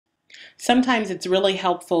Sometimes it's really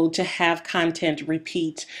helpful to have content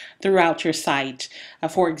repeat throughout your site.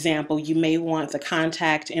 For example, you may want the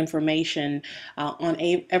contact information on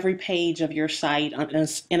every page of your site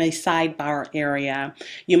in a sidebar area.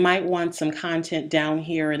 You might want some content down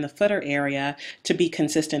here in the footer area to be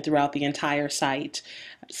consistent throughout the entire site.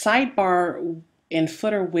 Sidebar and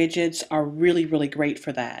footer widgets are really, really great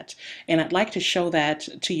for that. And I'd like to show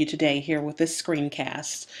that to you today here with this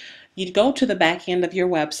screencast. You'd go to the back end of your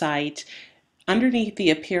website. Underneath the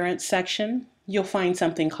appearance section, you'll find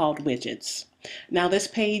something called widgets. Now this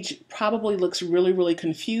page probably looks really, really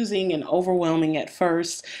confusing and overwhelming at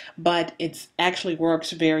first, but it actually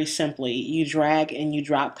works very simply. You drag and you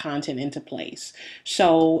drop content into place.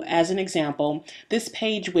 So as an example, this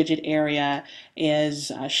page widget area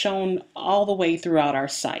is shown all the way throughout our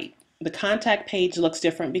site. The contact page looks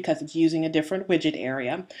different because it's using a different widget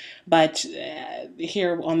area, but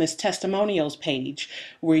here on this testimonials page,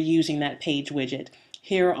 we're using that page widget.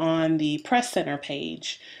 Here on the Press Center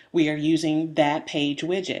page, we are using that page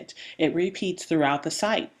widget. It repeats throughout the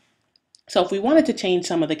site. So if we wanted to change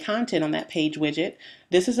some of the content on that page widget,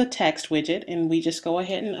 this is a text widget, and we just go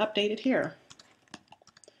ahead and update it here.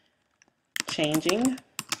 Changing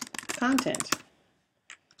content.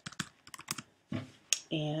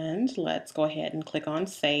 And let's go ahead and click on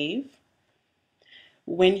Save.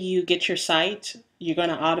 When you get your site, you're going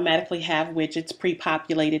to automatically have widgets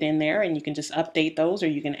pre-populated in there, and you can just update those or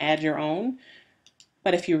you can add your own.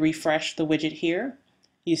 But if you refresh the widget here,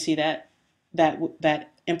 you see that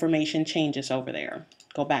information changes over there.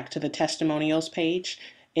 Go back to the testimonials page,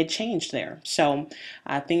 it changed there. So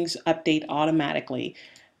things update automatically.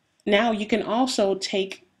 Now you can also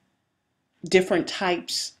take different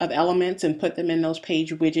types of elements and put them in those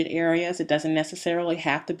page widget areas. It doesn't necessarily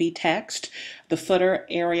have to be text. The footer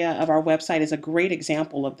area of our website is a great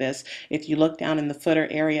example of this. If you look down in the footer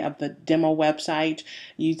area of the demo website,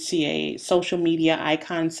 you'd see a social media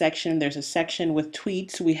icon section. There's a section with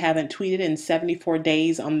tweets. We haven't tweeted in 74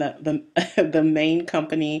 days on the main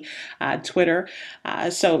company Twitter.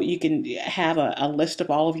 So you can have a list of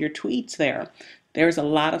all of your tweets there. There's a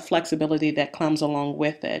lot of flexibility that comes along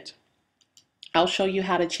with it. I'll show you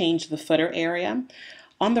how to change the footer area.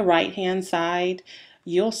 On the right hand side,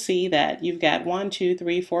 you'll see that you've got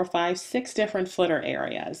 6 different footer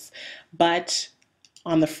areas, but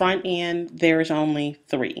on the front end there's only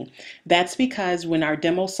 3. That's because when our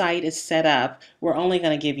demo site is set up, we're only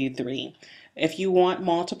going to give you 3. If you want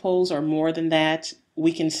multiples or more than that,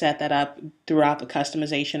 we can set that up throughout the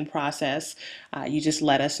customization process. You just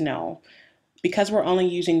let us know. Because we're only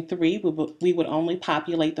using 3, we would only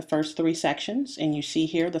populate the first 3 sections, and you see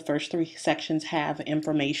here the first 3 sections have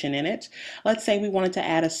information in it. Let's say we wanted to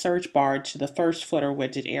add a search bar to the first footer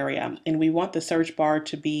widget area, and we want the search bar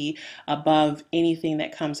to be above anything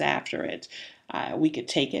that comes after it. We could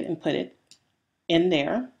take it and put it in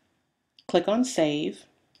there, click on Save.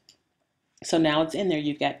 So now it's in there.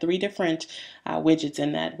 You've got 3 different widgets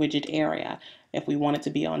in that widget area. If we want it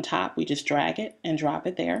to be on top, we just drag it and drop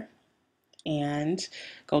it there, and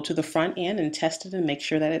go to the front end and test it and make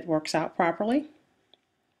sure that it works out properly.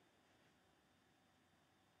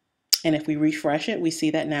 And if we refresh it, we see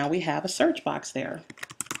that now we have a search box there.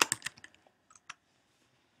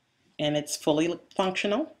 And it's fully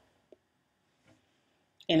functional.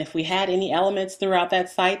 And if we had any elements throughout that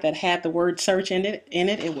site that had the word search in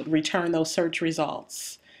it would return those search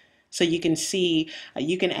results. So you can see,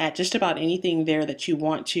 you can add just about anything there that you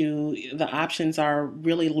want to. The options are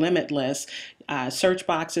really limitless. Search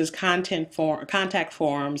boxes, contact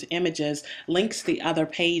forms, images, links to other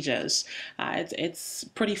pages. It's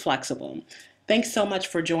pretty flexible. Thanks so much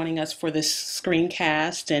for joining us for this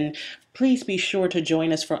screencast, and please be sure to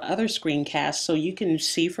join us for other screencasts so you can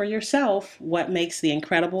see for yourself what makes the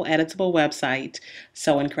incredible editable website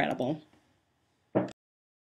so incredible.